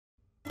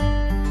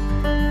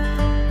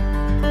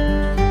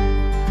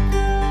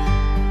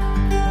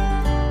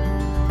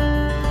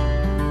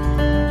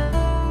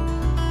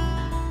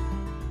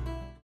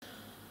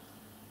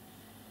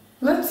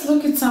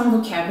look at some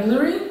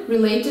vocabulary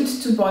related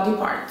to body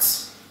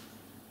parts.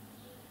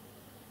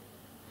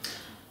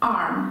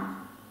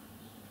 Arm.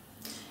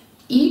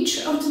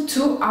 Each of the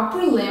two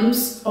upper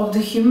limbs of the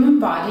human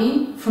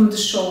body from the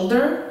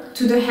shoulder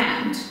to the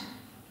hand.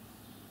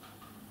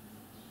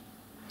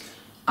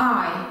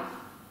 Eye.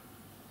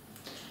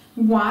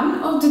 One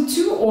of the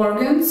two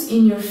organs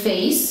in your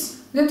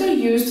face that are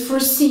used for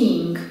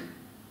seeing.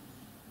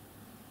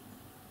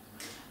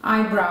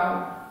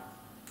 Eyebrow.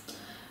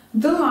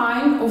 The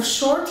line of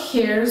short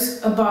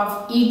hairs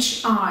above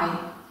each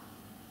eye.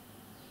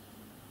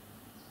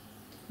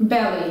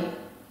 Belly.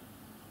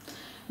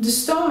 The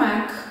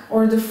stomach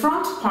or the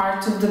front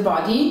part of the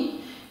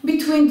body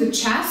between the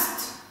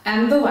chest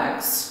and the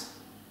legs.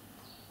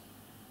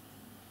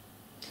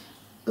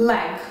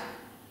 Leg.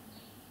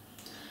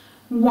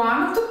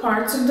 One of the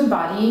parts of the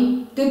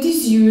body that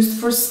is used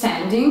for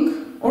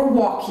standing or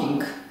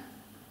walking.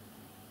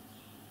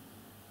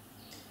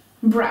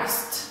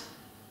 Breast.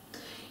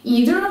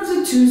 Either of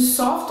the two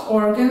soft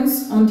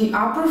organs on the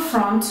upper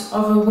front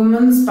of a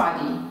woman's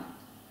body.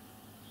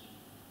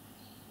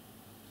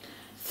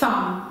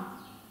 Thumb.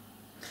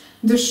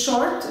 The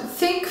short,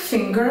 thick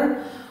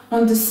finger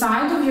on the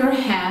side of your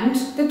hand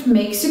that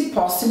makes it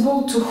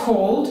possible to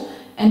hold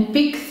and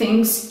pick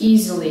things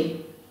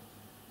easily.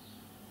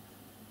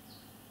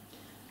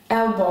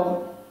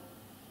 Elbow.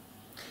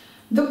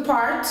 The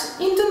part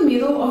in the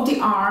middle of the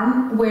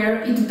arm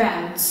where it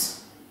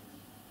bends.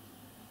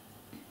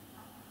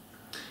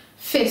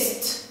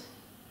 Fist.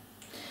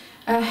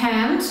 A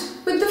hand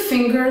with the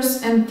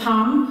fingers and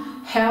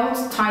thumb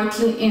held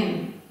tightly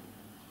in.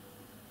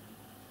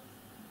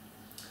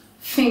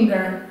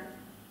 Finger.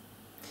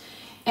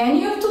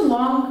 Any of the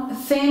long,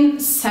 thin,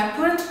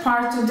 separate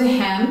parts of the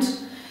hand,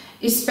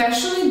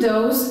 especially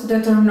those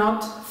that are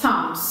not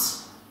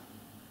thumbs.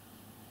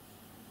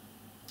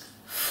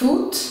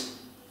 Foot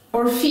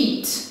or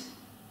feet.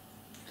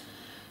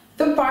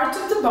 The part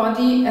of the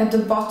body at the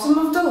bottom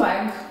of the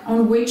leg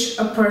on which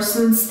a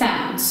person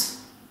stands.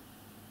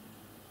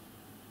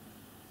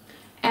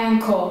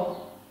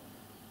 Ankle.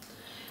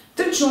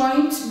 The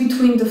joint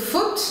between the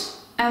foot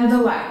and the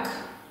leg.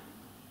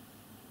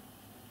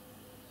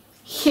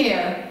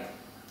 Hair.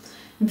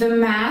 The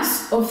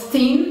mass of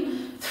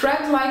thin,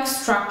 thread-like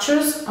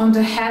structures on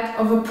the head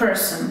of a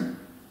person.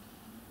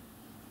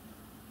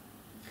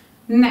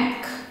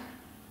 Neck.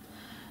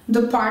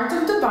 The part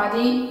of the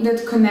body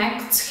that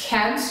connects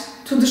head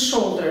to the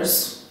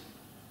shoulders.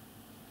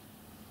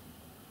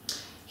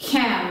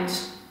 Hand.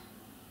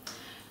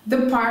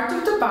 The part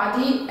of the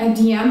body at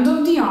the end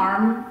of the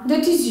arm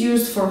that is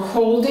used for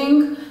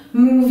holding,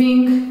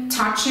 moving,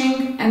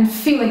 touching, and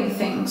feeling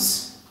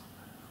things.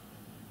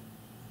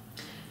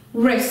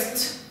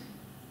 Wrist.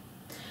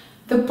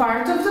 The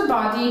part of the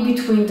body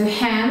between the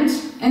hand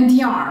and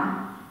the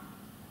arm.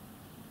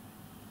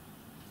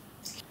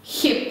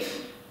 Hip.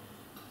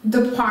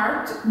 The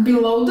part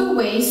below the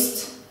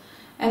waist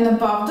and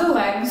above the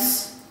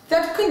legs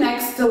that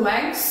connects the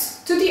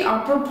legs to the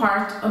upper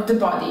part of the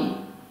body.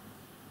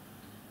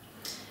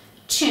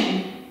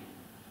 Chin.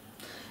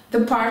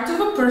 The part of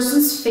a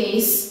person's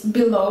face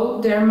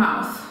below their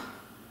mouth.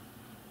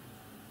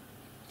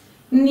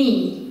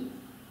 Knee.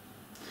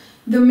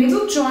 The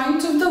middle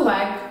joint of the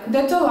leg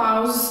that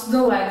allows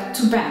the leg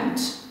to bend.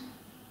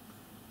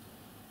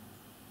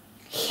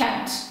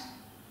 Head.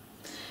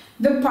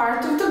 The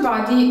part of the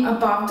body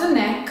above the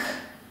neck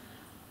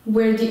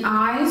where the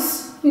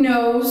eyes,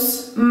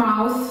 nose,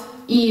 mouth,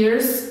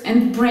 ears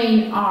and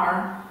brain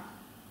are.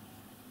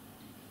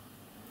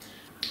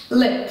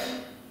 Lip.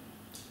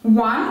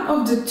 One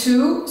of the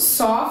two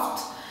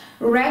soft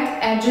red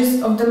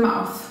edges of the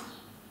mouth.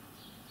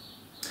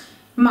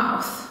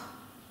 Mouth.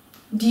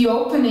 The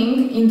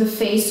opening in the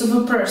face of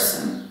a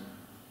person.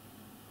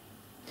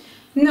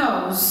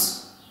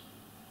 Nose.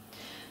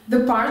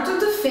 The part of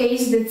the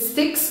face that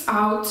sticks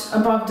out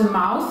above the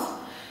mouth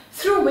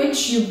through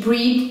which you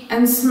breathe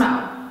and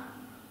smell.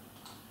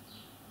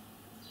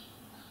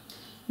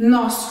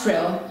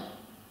 Nostril.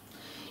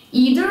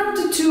 Either of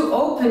the two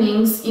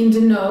openings in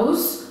the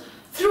nose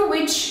through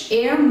which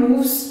air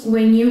moves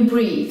when you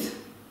breathe.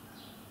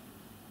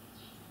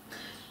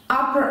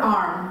 Upper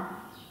arm.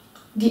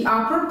 The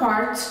upper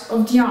part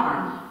of the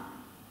arm.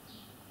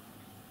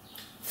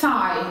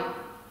 Thigh.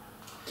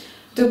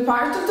 The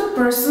part of the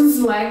person's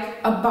leg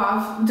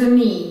above the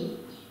knee.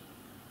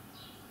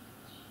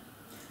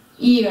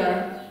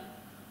 Ear.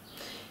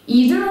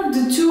 Either of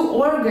the two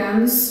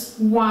organs,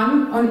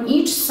 one on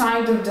each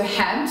side of the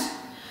head,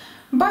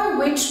 by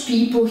which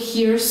people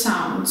hear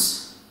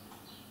sounds.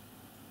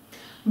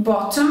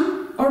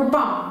 Bottom or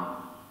bum.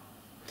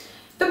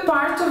 The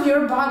part of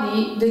your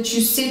body that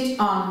you sit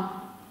on.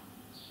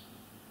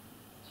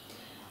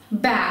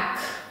 Back.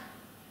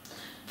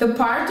 The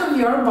part of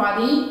your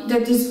body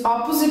that is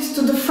opposite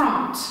to the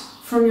front,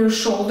 from your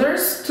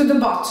shoulders to the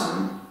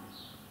bottom.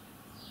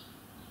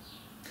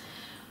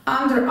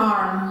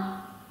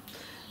 Underarm.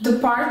 The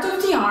part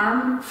of the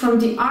arm from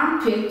the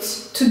armpit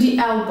to the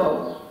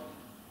elbow.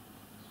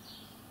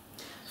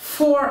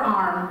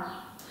 Forearm.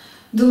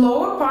 the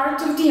lower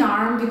part of the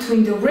arm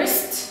between the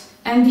wrist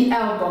and the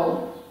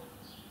elbow.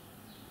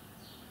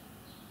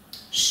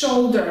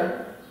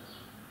 Shoulder.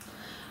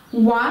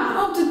 One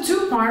of the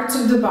two parts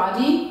of the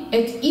body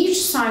at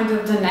each side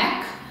of the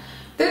neck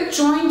that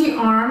join the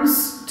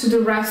arms to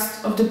the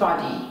rest of the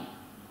body.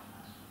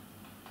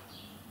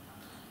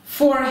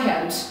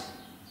 Forehead.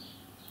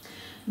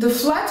 The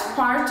flat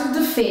part of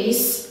the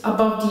face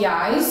above the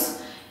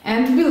eyes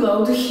and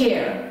below the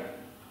hair.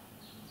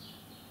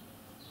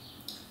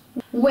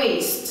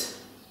 Waist.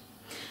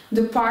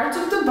 The part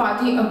of the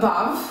body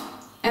above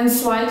and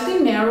slightly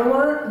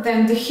narrower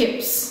than the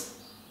hips.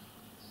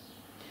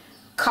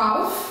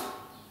 Calf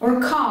or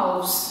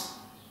calves.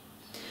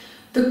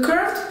 The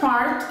curved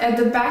part at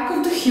the back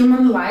of the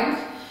human leg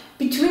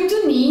between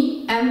the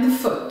knee and the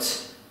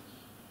foot.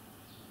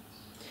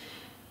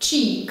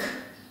 Cheek.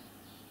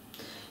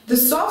 The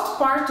soft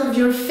part of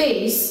your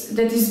face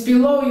that is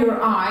below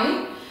your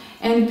eye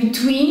and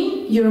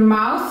between your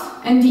mouth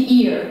and the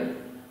ear.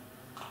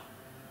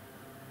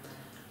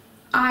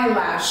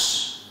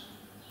 Eyelash.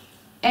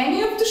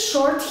 Any of the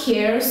short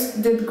hairs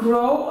that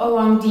grow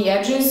along the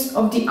edges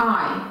of the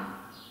eye.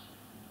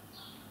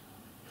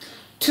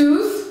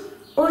 Tooth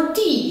or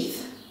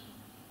teeth.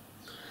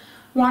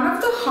 One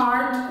of the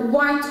hard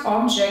white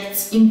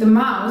objects in the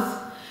mouth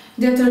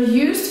that are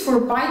used for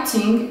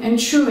biting and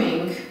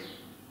chewing.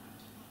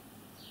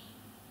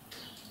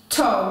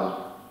 Toe.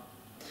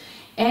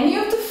 Any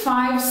of the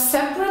 5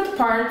 separate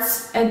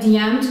parts at the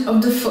end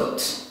of the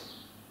foot.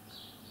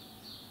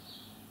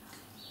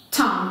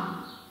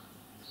 Tongue.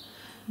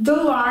 The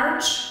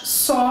large,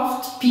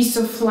 soft piece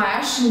of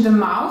flesh in the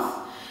mouth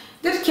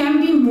that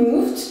can be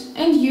moved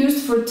and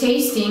used for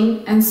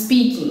tasting and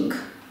speaking.